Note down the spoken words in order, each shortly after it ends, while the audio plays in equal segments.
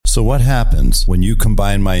So what happens when you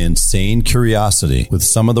combine my insane curiosity with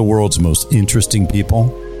some of the world's most interesting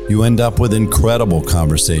people? You end up with incredible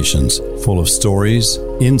conversations full of stories,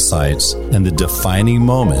 insights, and the defining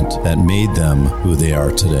moment that made them who they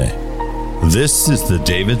are today. This is the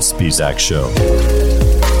David Spizak Show.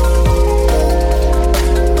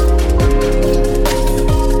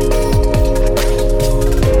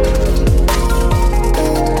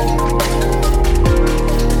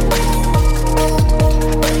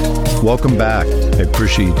 Welcome back. I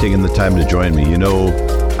appreciate you taking the time to join me. You know,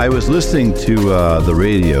 I was listening to the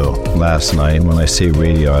radio last night. When I say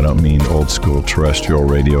radio, I don't mean old school terrestrial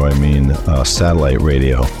radio. I mean satellite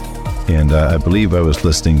radio. And I believe I was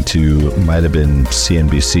listening to, might have been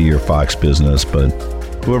CNBC or Fox Business, but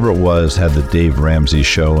whoever it was had the Dave Ramsey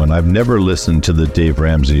Show. And I've never listened to the Dave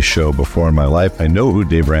Ramsey Show before in my life. I know who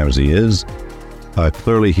Dave Ramsey is.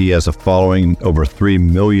 Clearly, he has a following, over 3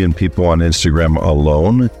 million people on Instagram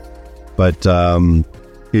alone. But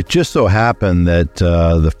it just so happened that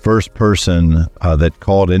the first person that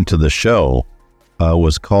called into the show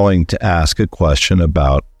was calling to ask a question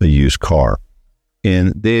about a used car.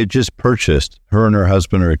 And they had just purchased, her and her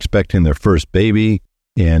husband are expecting their first baby,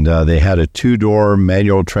 and they had a 2-door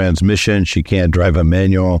manual transmission. She can't drive a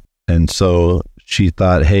manual. And so she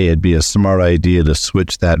thought, hey, it'd be a smart idea to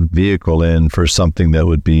switch that vehicle in for something that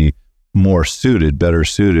would be more suited, better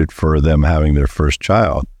suited for them having their first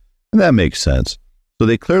child. And that makes sense. So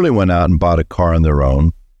they clearly went out and bought a car on their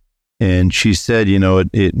own. And she said, you know,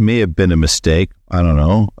 it may have been a mistake. I don't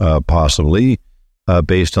know, possibly,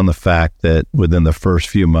 based on the fact that within the first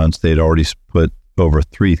few months, they'd already put over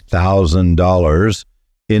 $3,000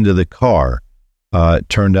 into the car. It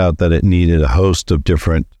turned out that it needed a host of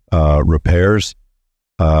different repairs,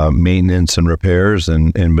 maintenance and repairs.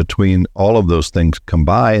 And between all of those things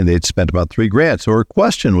combined, they'd spent about $3,000. So her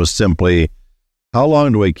question was simply, how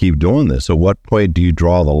long do I keep doing this? At what point do you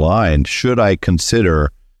draw the line? Should I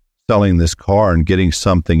consider selling this car and getting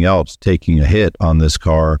something else, taking a hit on this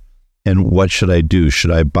car? And what should I do?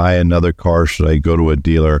 Should I buy another car? Should I go to a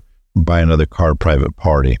dealer and buy another car private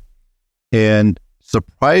party? And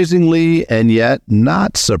surprisingly, and yet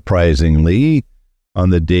not surprisingly, on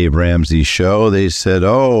the Dave Ramsey Show, they said,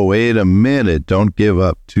 oh, wait a minute, don't give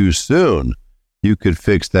up too soon. You could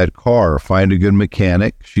fix that car, find a good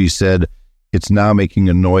mechanic. She said, it's now making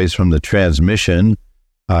a noise from the transmission.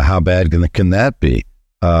 How bad can that be?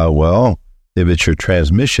 Well, if it's your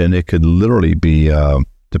transmission, it could literally be,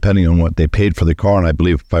 depending on what they paid for the car, and I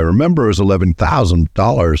believe, if I remember, it was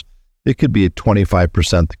 $11,000, it could be at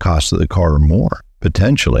 25% the cost of the car or more,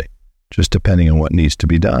 potentially, just depending on what needs to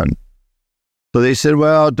be done. So they said,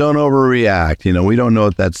 well, don't overreact. You know, we don't know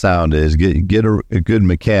what that sound is. Get a good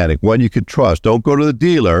mechanic, one you could trust. Don't go to the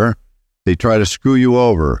dealer. They try to screw you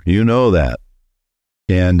over. You know that.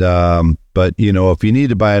 And, but, you know, if you need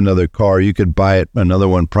to buy another car, you could buy it, another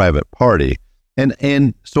one private party.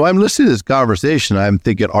 And so I'm listening to this conversation. I'm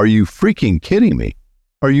thinking, are you freaking kidding me?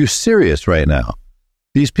 Are you serious right now?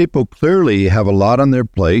 These people clearly have a lot on their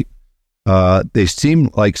plate. They seem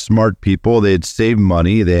like smart people. They had saved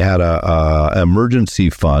money. They had a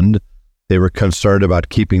emergency fund. They were concerned about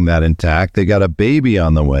keeping that intact. They got a baby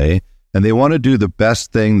on the way. And they want to do the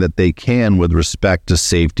best thing that they can with respect to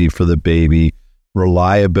safety for the baby,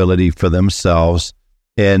 reliability for themselves,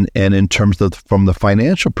 and in terms of from the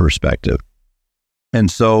financial perspective.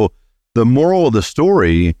 And so the moral of the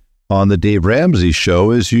story on the Dave Ramsey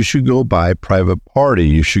Show is you should go buy private party.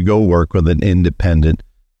 You should go work with an independent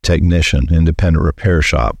technician, independent repair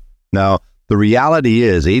shop. Now, the reality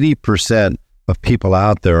is 80% of people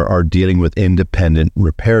out there are dealing with independent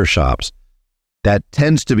repair shops. That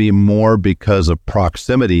tends to be more because of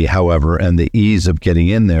proximity, however, and the ease of getting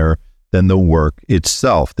in there than the work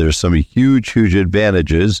itself. There's some huge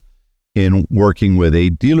advantages in working with a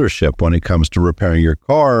dealership when it comes to repairing your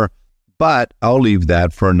car, but I'll leave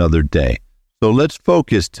that for another day. So let's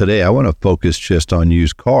focus today. I want to focus just on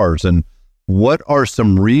used cars and what are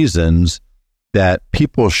some reasons that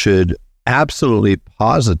people should absolutely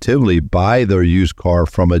positively buy their used car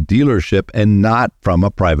from a dealership and not from a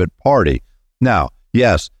private party. Now,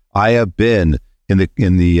 yes, I have been in the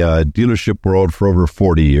dealership world for over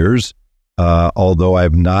 40 years, although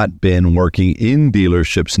I've not been working in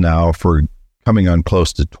dealerships now for coming on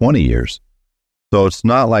close to 20 years. So it's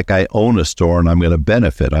not like I own a store and I'm going to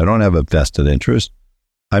benefit. I don't have a vested interest.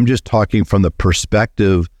 I'm just talking from the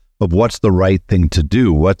perspective of what's the right thing to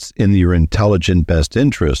do, what's in your intelligent best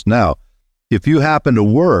interest. Now, if you happen to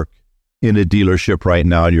work in a dealership right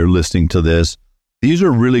now and you're listening to this, these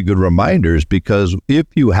are really good reminders, because if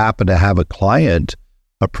you happen to have a client,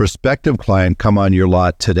 a prospective client, come on your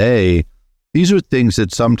lot today These are things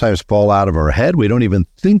that sometimes fall out of our head. We don't even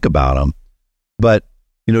think about them. But,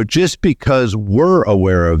 just because we're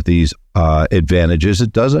aware of these advantages,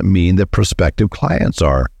 it doesn't mean that prospective clients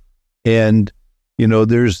are. And,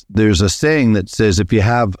 there's a saying that says if you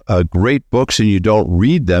have great books and you don't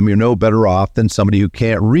read them, you're no better off than somebody who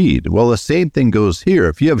can't read. Well, the same thing goes here.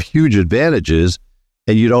 If you have huge advantages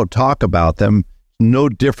and you don't talk about them, no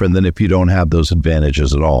different than if you don't have those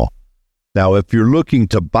advantages at all. Now, if you're looking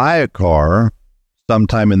to buy a car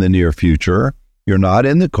sometime in the near future, you're not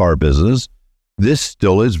in the car business, this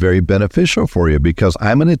still is very beneficial for you because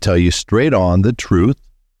I'm going to tell you straight on the truth,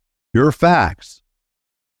 your facts.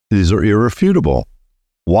 These are irrefutable.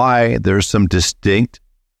 Why there's some distinct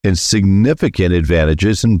and significant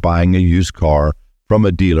advantages in buying a used car from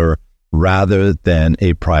a dealer rather than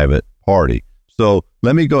a private party. So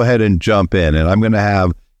let me go ahead and jump in, and I'm going to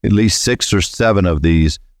have at least 6 or 7 of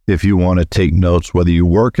these if you want to take notes, whether you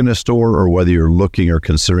work in a store or whether you're looking or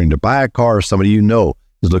considering to buy a car, or somebody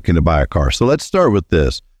is looking to buy a car. So let's start with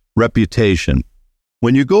this, reputation.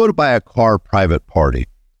 When you go to buy a car private party,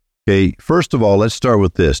 okay, first of all, let's start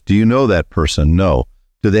with this. Do you know that person? No.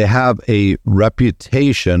 Do they have a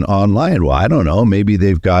reputation online? Well, I don't know. Maybe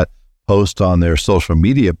they've got posts on their social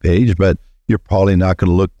media page, but you're probably not going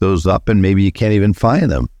to look those up, and maybe you can't even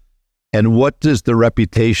find them. And what does the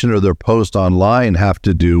reputation or their post online have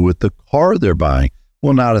to do with the car they're buying?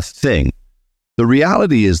 Well, not a thing. The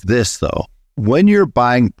reality is this, though. When you're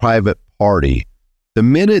buying private party, the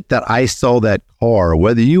minute that I sell that car,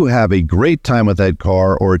 whether you have a great time with that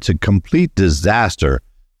car or it's a complete disaster,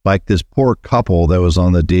 like this poor couple that was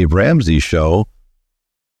on the Dave Ramsey show,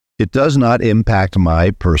 it does not impact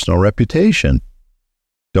my personal reputation.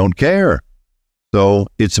 Don't care. So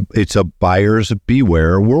it's a buyer's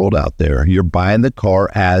beware world out there. You're buying the car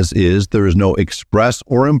as is. There is no express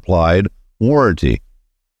or implied warranty.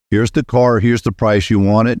 Here's the car. Here's the price. You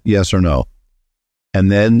want it? Yes or no?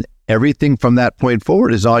 And then everything from that point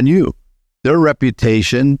forward is on you. Their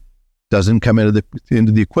reputation doesn't come into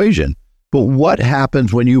the equation. But what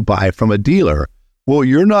happens when you buy from a dealer? Well,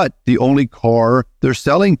 you're not the only car they're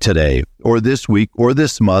selling today or this week or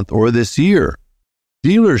this month or this year.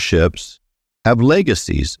 Dealerships have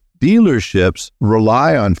legacies. Dealerships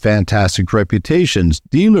rely on fantastic reputations.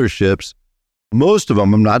 Dealerships, most of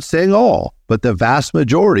them, I'm not saying all, but the vast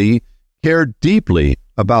majority care deeply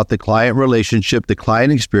about the client relationship, the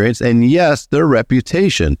client experience, and yes, their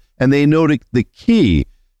reputation. And they know the key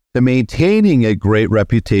to maintaining a great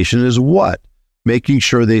reputation is what? Making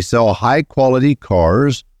sure they sell high quality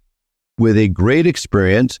cars with a great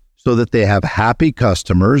experience so that they have happy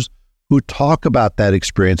customers who talk about that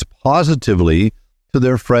experience positively to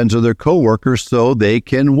their friends or their coworkers so they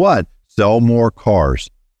can what? Sell more cars.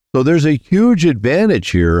 So there's a huge advantage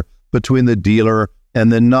here between the dealer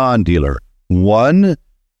and the non-dealer. One,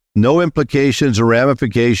 no implications or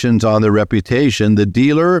ramifications on the reputation. The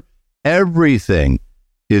dealer, everything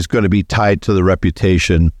is going to be tied to the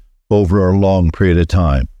reputation over a long period of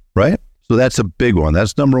time, right? So that's a big one.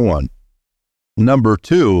 That's number one. Number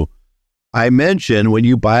two, I mentioned when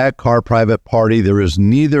you buy a car private party, there is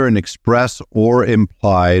neither an express or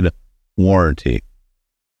implied warranty.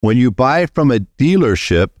 When you buy from a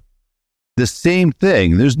dealership, the same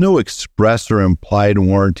thing. There's no express or implied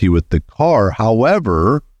warranty with the car.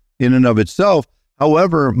 However, in and of itself,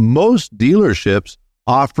 most dealerships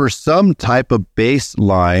offer some type of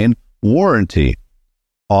baseline warranty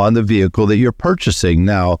on the vehicle that you're purchasing.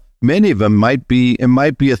 Now, many of them might be a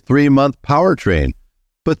 3-month powertrain.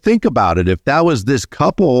 But think about it. If that was this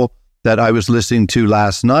couple that I was listening to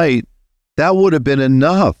last night, that would have been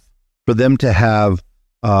enough for them to have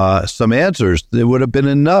some answers. It would have been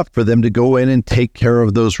enough for them to go in and take care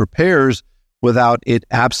of those repairs without it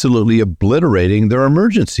absolutely obliterating their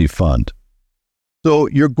emergency fund. So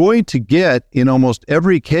you're going to get, in almost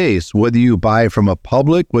every case, whether you buy from a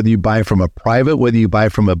public, whether you buy from a private, whether you buy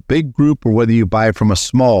from a big group, or whether you buy from a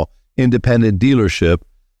small independent dealership,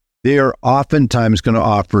 they are oftentimes going to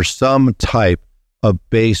offer some type of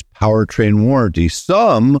base powertrain warranty.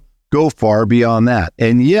 Some go far beyond that.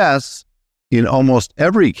 And yes, in almost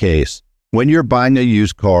every case, when you're buying a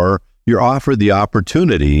used car, you're offered the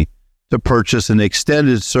opportunity to purchase an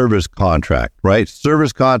extended service contract, right?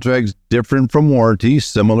 Service contracts different from warranty,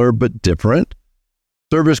 similar but different.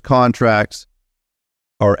 Service contracts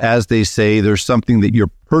are, as they say, there's something that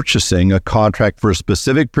you're purchasing, a contract for a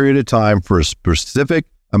specific period of time for a specific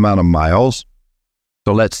amount of miles.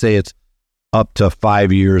 So let's say it's up to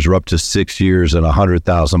 5 years or up to 6 years and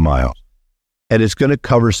 100,000 miles. And it's going to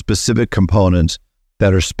cover specific components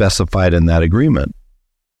that are specified in that agreement.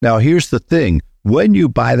 Now, here's the thing. When you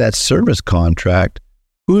buy that service contract,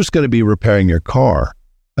 who's going to be repairing your car?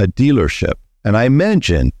 A dealership. And I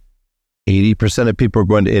mentioned 80% of people are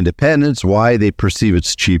going to independents. Why? They perceive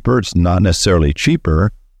it's cheaper. It's not necessarily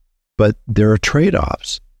cheaper, but there are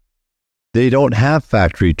trade-offs. They don't have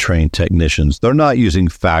factory-trained technicians. They're not using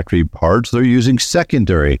factory parts. They're using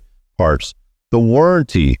secondary parts. The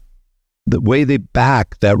warranty, the way they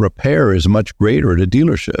back that repair is much greater at a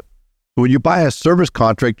dealership. When you buy a service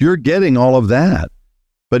contract, you're getting all of that.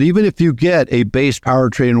 But even if you get a base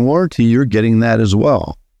powertrain warranty, you're getting that as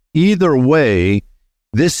well. Either way,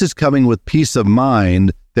 this is coming with peace of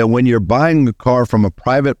mind that when you're buying a car from a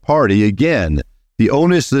private party, again, the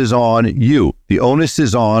onus is on you. The onus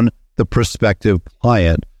is on the prospective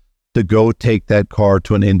client to go take that car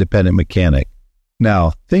to an independent mechanic.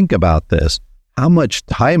 Now, think about this. How much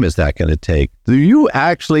time is that going to take? Do you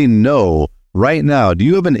actually know right now, do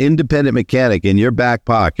you have an independent mechanic in your back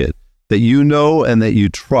pocket that you know and that you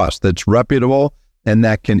trust, that's reputable, and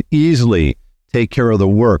that can easily take care of the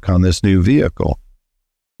work on this new vehicle?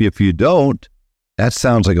 If you don't, that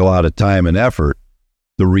sounds like a lot of time and effort.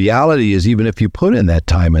 The reality is, even if you put in that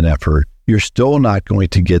time and effort, you're still not going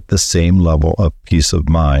to get the same level of peace of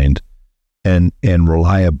mind and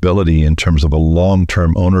reliability in terms of a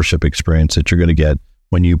long-term ownership experience that you're going to get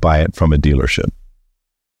when you buy it from a dealership.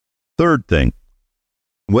 Third thing,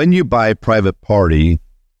 when you buy private party,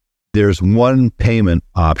 there's one payment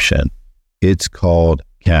option. It's called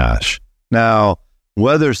cash. Now,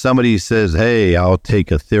 whether somebody says, hey, I'll take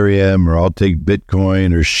Ethereum or I'll take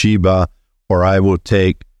Bitcoin or Shiba, or I will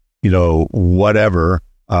take, whatever,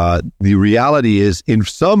 the reality is in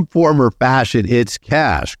some form or fashion, it's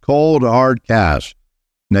cash, cold, hard cash.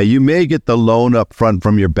 Now, you may get the loan up front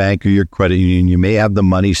from your bank or your credit union. You may have the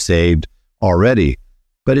money saved already,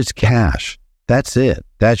 but it's cash. That's it.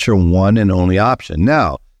 That's your one and only option.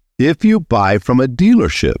 Now, if you buy from a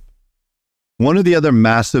dealership, one of the other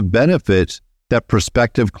massive benefits that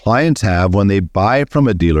prospective clients have when they buy from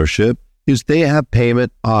a dealership is they have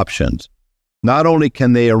payment options. Not only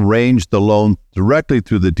can they arrange the loan directly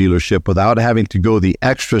through the dealership without having to go the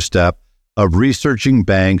extra step of researching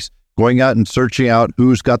banks, going out and searching out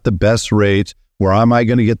who's got the best rates, where am I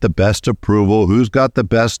going to get the best approval, who's got the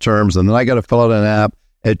best terms, and then I got to fill out an app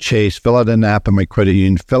at Chase, fill out an app at my credit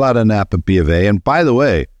union, fill out an app at B of A. And by the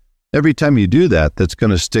way, every time you do that, that's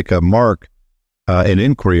going to stick a mark, an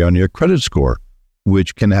inquiry on your credit score,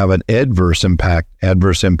 which can have an adverse impact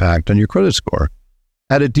on your credit score.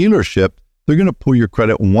 At a dealership, they're going to pull your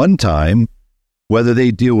credit one time, whether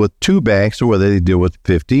they deal with 2 banks or whether they deal with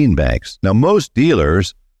 15 banks. Now, most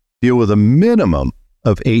dealers deal with a minimum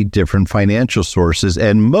of 8 different financial sources,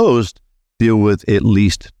 and most deal with at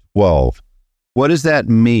least 12. What does that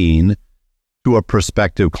mean to a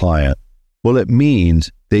prospective client? Well, it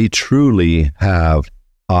means they truly have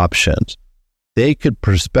options. They could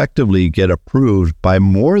prospectively get approved by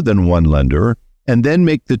more than one lender and then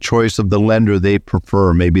make the choice of the lender they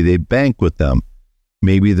prefer. Maybe they bank with them.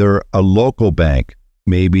 Maybe they're a local bank.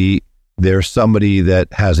 Maybe they're somebody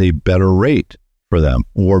that has a better rate for them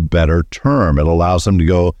or better term. It allows them to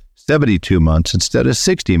go 72 months instead of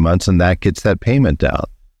 60 months, and that gets that payment down.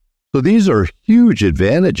 So these are huge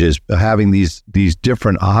advantages of having these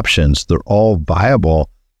different options. They're all viable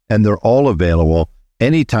and they're all available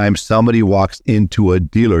anytime somebody walks into a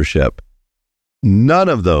dealership. None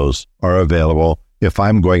of those are available if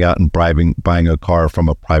I'm going out and buying a car from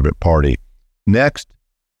a private party. Next,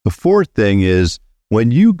 the fourth thing is when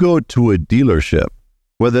you go to a dealership,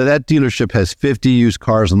 whether that dealership has 50 used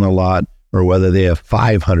cars on the lot or whether they have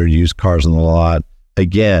 500 used cars on the lot,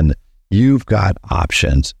 again, you've got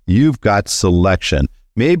options. You've got selection.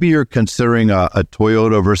 Maybe you're considering a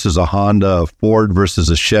Toyota versus a Honda, a Ford versus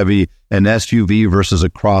a Chevy, an SUV versus a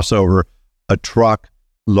crossover, a truck,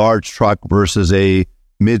 large truck versus a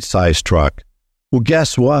mid-sized truck. Well,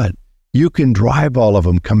 guess what? You can drive all of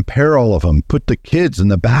them, compare all of them, put the kids in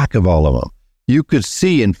the back of all of them. You could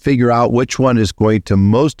see and figure out which one is going to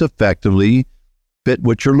most effectively fit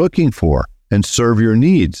what you're looking for and serve your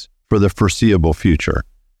needs for the foreseeable future.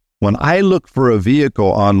 When I look for a vehicle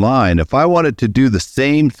online, if I wanted to do the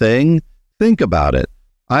same thing, think about it.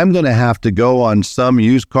 I'm going to have to go on some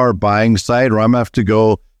used car buying site, or I'm going to have to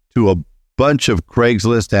go to a bunch of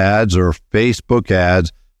Craigslist ads or Facebook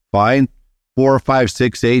ads, find 4, 5,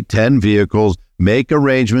 6, 8, 10 vehicles, make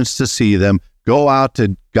arrangements to see them, go out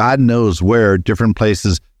to God knows where, different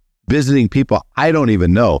places, visiting people I don't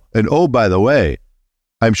even know. And oh, by the way,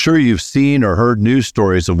 I'm sure you've seen or heard news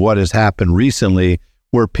stories of what has happened recently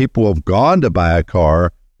where people have gone to buy a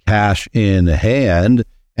car, cash in hand,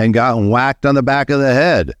 and gotten whacked on the back of the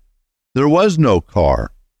head. There was no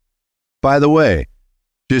car. By the way,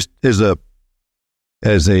 just as a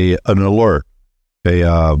as an alert,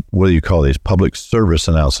 what do you call these? Public service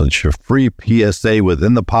announcements, your free PSA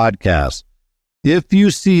within the podcast. If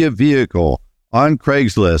you see a vehicle on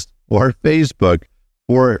Craigslist or Facebook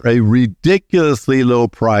for a ridiculously low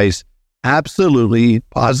price, absolutely,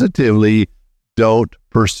 positively don't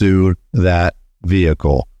pursue that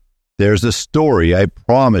vehicle. There's a story, I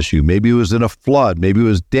promise you. Maybe it was in a flood. Maybe it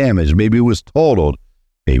was damaged. Maybe it was totaled.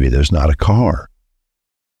 Maybe there's not a car.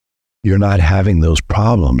 You're not having those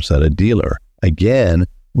problems at a dealer. Again,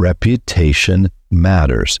 reputation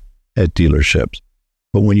matters at dealerships.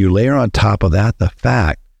 But when you layer on top of that the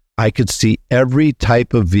fact I could see every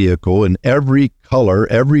type of vehicle in every color,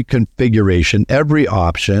 every configuration, every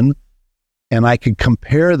option, and I could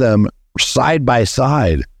compare them side by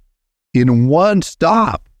side in one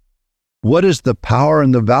stop. What is the power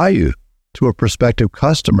and the value to a prospective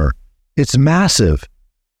customer? It's massive.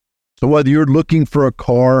 So whether you're looking for a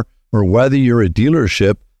car or whether you're a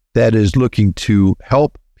dealership that is looking to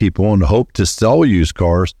help people and hope to sell used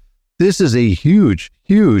cars, this is a huge,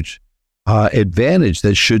 huge advantage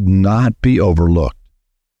that should not be overlooked.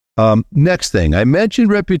 Next thing, I mentioned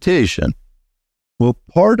reputation. Well,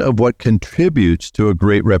 part of what contributes to a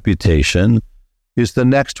great reputation is the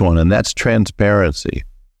next one, and that's transparency.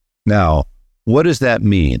 Now, what does that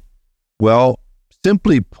mean? Well,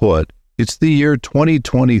 simply put, it's the year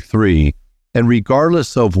 2023, and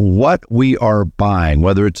regardless of what we are buying,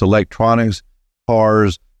 whether it's electronics,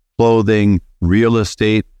 cars, clothing, real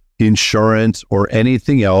estate, insurance, or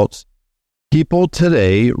anything else, people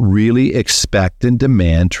today really expect and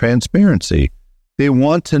demand transparency. They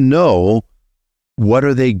want to know what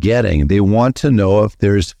are they getting. They want to know if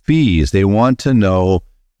there's fees. They want to know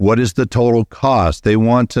what is the total cost. They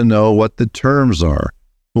want to know what the terms are.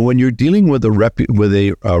 But when you're dealing with a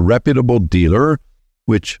reputable dealer,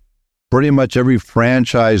 which pretty much every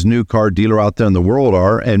franchise new car dealer out there in the world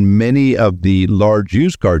are, and many of the large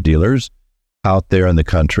used car dealers out there in the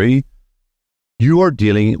country, you are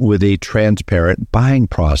dealing with a transparent buying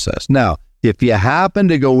process. Now, if you happen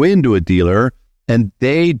to go into a dealer and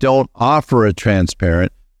they don't offer a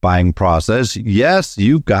transparent buying process, yes,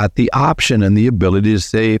 you've got the option and the ability to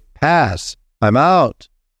say, pass, I'm out,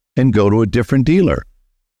 and go to a different dealer.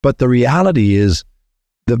 But the reality is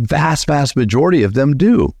the vast, vast majority of them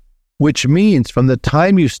do, which means from the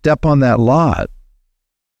time you step on that lot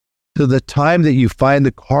to the time that you find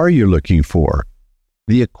the car you're looking for,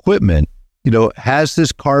 the equipment, has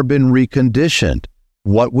this car been reconditioned?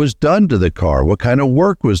 What was done to the car? What kind of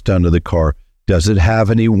work was done to the car? Does it have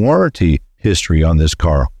any warranty history on this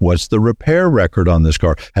car? What's the repair record on this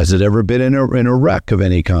car? Has it ever been in a wreck of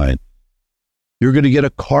any kind? You're going to get a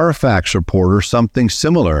Carfax report or something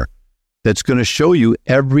similar that's going to show you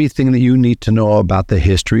everything that you need to know about the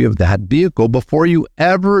history of that vehicle before you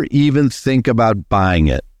ever even think about buying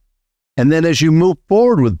it. And then as you move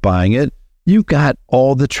forward with buying it, you've got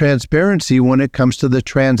all the transparency when it comes to the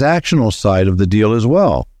transactional side of the deal as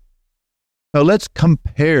well. Now let's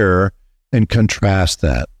compare and contrast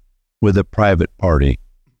that with a private party.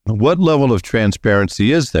 What level of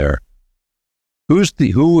transparency is there? Who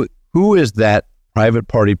is that private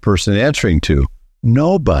party person answering to?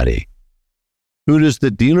 Nobody. Who does the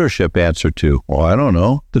dealership answer to? Well, I don't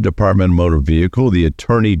know. The Department of Motor Vehicle, the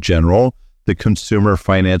Attorney General, the Consumer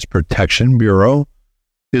Finance Protection Bureau,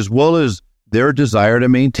 as well as their desire to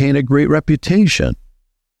maintain a great reputation.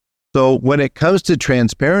 So when it comes to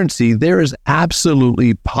transparency, there is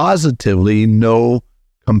absolutely, positively no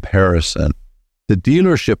comparison. The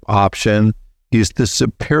dealership option is the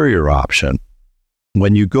superior option.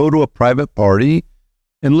 When you go to a private party,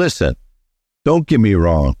 and listen, don't get me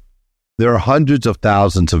wrong, there are hundreds of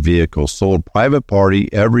thousands of vehicles sold private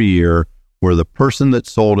party every year where the person that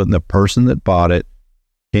sold it and the person that bought it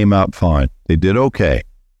came out fine. They did okay.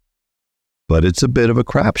 But it's a bit of a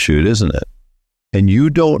crapshoot, isn't it? And you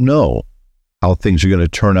don't know how things are going to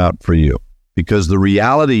turn out for you, because the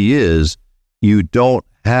reality is you don't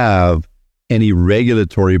have any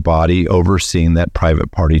regulatory body overseeing that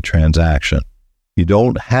private party transaction. You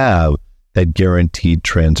don't have that guaranteed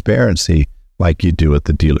transparency like you do at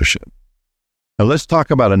the dealership. Now let's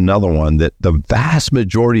talk about another one that the vast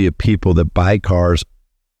majority of people that buy cars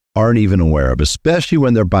aren't even aware of, especially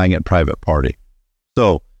when they're buying at private party.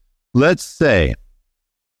 So let's say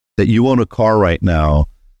that you own a car right now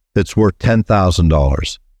that's worth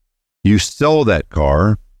 $10,000. You sell that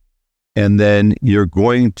car, and then you're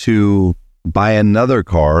going to buy another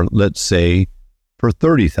car, let's say, for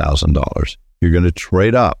 $30,000. You're going to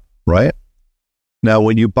trade up, right? Now,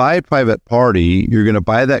 when you buy a private party, you're going to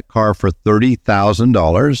buy that car for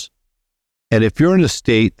 $30,000. And if you're in a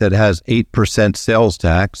state that has 8% sales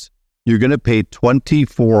tax, you're going to pay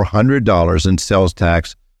 $2,400 in sales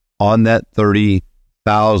tax on that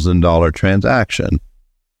 $30,000 transaction.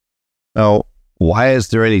 Now, why is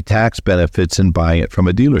there any tax benefits in buying it from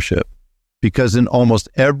a dealership? Because in almost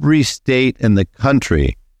every state in the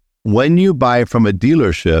country, when you buy from a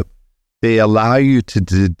dealership, they allow you to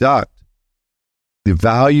deduct the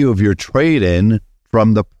value of your trade-in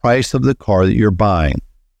from the price of the car that you're buying.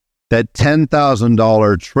 That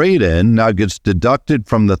 $10,000 trade-in now gets deducted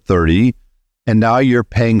from the $30,000, and now you're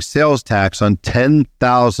paying sales tax on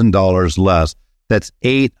 $10,000 less. That's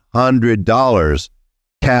 $800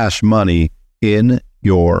 cash money in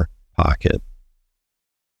your pocket.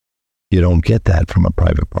 You don't get that from a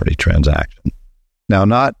private party transaction. Now,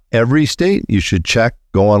 not every state, you should check,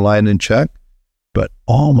 go online and check, but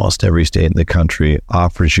almost every state in the country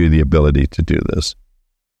offers you the ability to do this.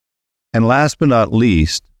 And last but not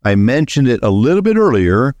least, I mentioned it a little bit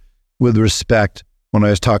earlier with respect when I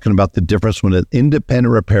was talking about the difference with an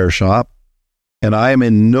independent repair shop, and I am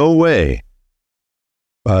in no way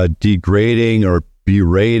degrading or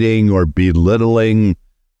berating or belittling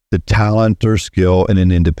the talent or skill in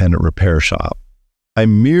an independent repair shop.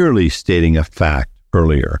 I'm merely stating a fact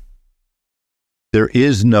earlier. There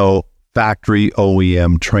is no factory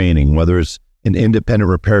OEM training, whether it's an independent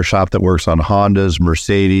repair shop that works on Hondas,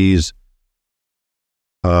 Mercedes,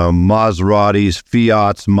 Maseratis,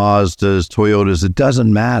 Fiats, Mazdas, Toyotas. It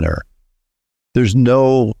doesn't matter. There's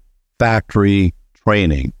no factory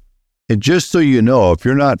training. And just so you know, if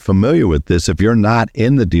you're not familiar with this, if you're not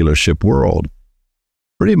in the dealership world,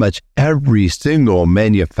 pretty much every single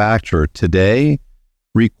manufacturer today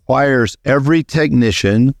requires every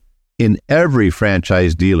technician in every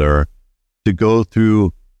franchise dealer to go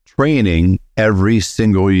through training every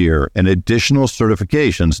single year and additional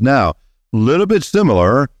certifications. Now, a little bit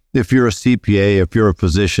similar if you're a CPA, if you're a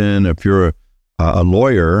physician, if you're a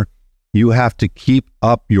lawyer, you have to keep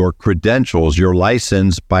up your credentials, your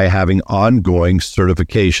license, by having ongoing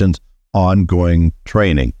certifications, ongoing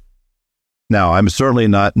training. Now, I'm certainly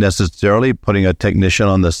not necessarily putting a technician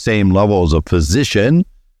on the same level as a physician,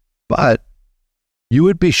 but you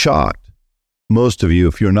would be shocked, most of you,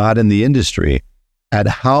 if you're not in the industry, at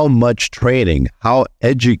how much training, how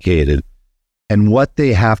educated, and what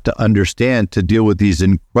they have to understand to deal with these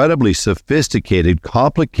incredibly sophisticated,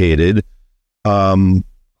 complicated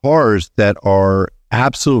cars that are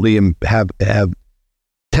absolutely have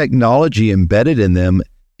technology embedded in them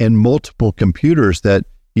and multiple computers that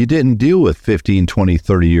you didn't deal with 15, 20,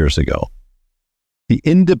 30 years ago. The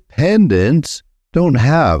independents don't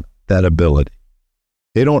have that ability.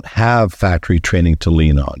 They don't have factory training to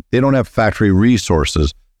lean on. They don't have factory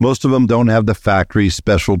resources. Most of them don't have the factory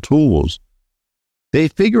special tools. They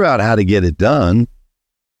figure out how to get it done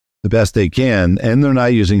the best they can, and they're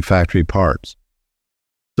not using factory parts.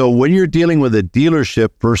 So when you're dealing with a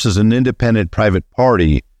dealership versus an independent private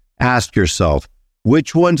party, ask yourself,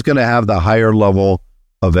 which one's going to have the higher level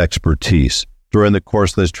of expertise during the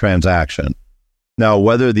course of this transaction? Now,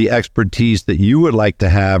 whether the expertise that you would like to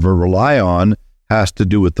have or rely on has to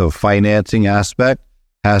do with the financing aspect,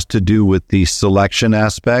 has to do with the selection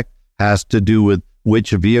aspect, has to do with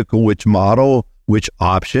which vehicle, which model, which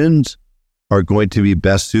options are going to be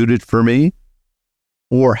best suited for me,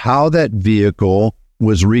 or how that vehicle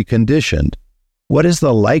was reconditioned. What is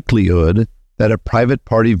the likelihood that a private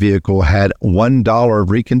party vehicle had $1 of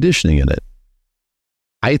reconditioning in it?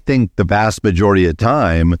 I think the vast majority of the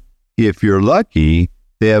time, if you're lucky,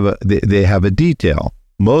 they have a detail.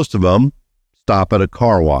 Most of them stop at a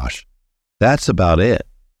car wash. That's about it.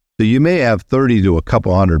 So you may have 30 to a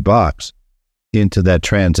couple $100 into that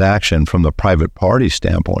transaction from the private party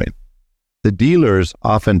standpoint. The dealers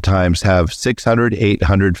oftentimes have $600, $800,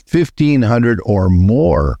 $1,500 or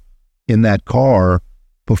more in that car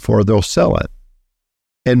before they'll sell it.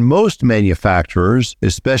 And most manufacturers,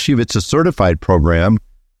 especially if it's a certified program,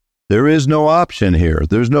 there is no option here.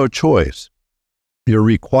 There's no choice. You're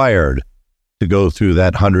required to go through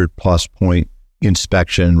that 100+ point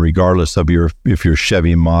inspection, regardless of if you're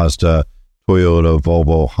Chevy, Mazda, Toyota,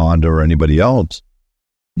 Volvo, Honda, or anybody else.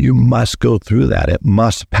 You must go through that. It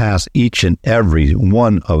must pass each and every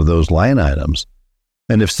one of those line items.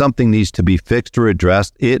 And if something needs to be fixed or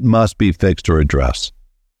addressed, it must be fixed or addressed.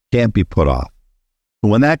 Can't be put off.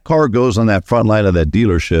 When that car goes on that front line of that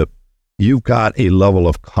dealership, you've got a level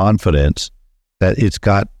of confidence that it's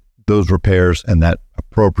got those repairs and that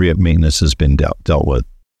appropriate maintenance has been dealt with.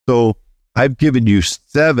 So I've given you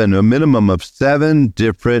a minimum of 7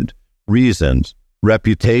 different reasons: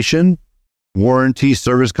 reputation, warranty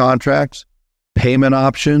service contracts, payment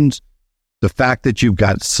options, The fact that you've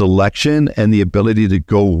got selection and the ability to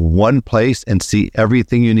go one place and see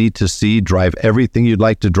everything you need to see, drive everything you'd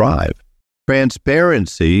like to drive.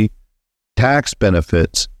 Transparency, tax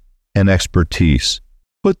benefits, and expertise.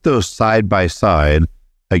 Put those side by side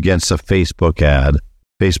against a Facebook ad,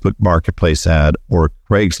 Facebook Marketplace ad, or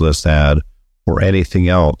Craigslist ad, or anything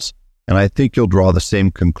else. And I think you'll draw the same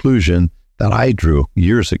conclusion that I drew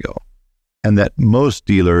years ago, and that most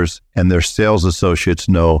dealers and their sales associates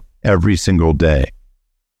know every single day.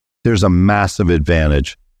 There's a massive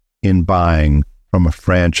advantage in buying from a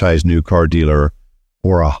franchise new car dealer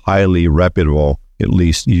or a highly reputable, at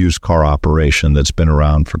least used car operation that's been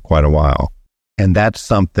around for quite a while. And that's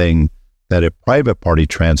something that a private party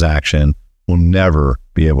transaction will never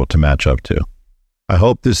be able to match up to. I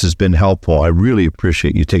hope this has been helpful. I really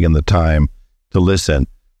appreciate you taking the time to listen.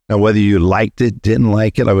 Now, whether you liked it, didn't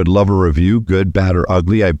like it, I would love a review, good, bad, or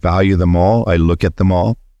ugly. I value them all. I look at them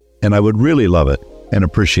all. And I would really love it and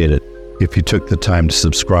appreciate it if you took the time to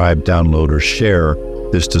subscribe, download, or share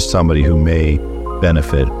this to somebody who may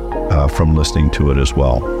benefit from listening to it as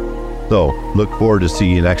well. So, look forward to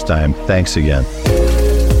seeing you next time. Thanks again.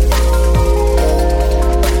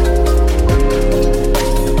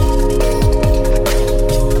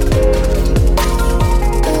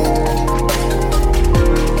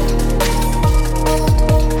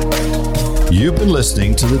 You've been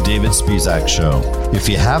listening to The David Spizak Show. If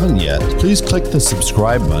you haven't yet, please click the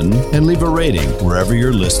subscribe button and leave a rating wherever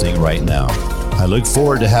you're listening right now. I look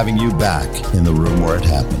forward to having you back in the room where it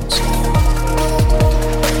happens.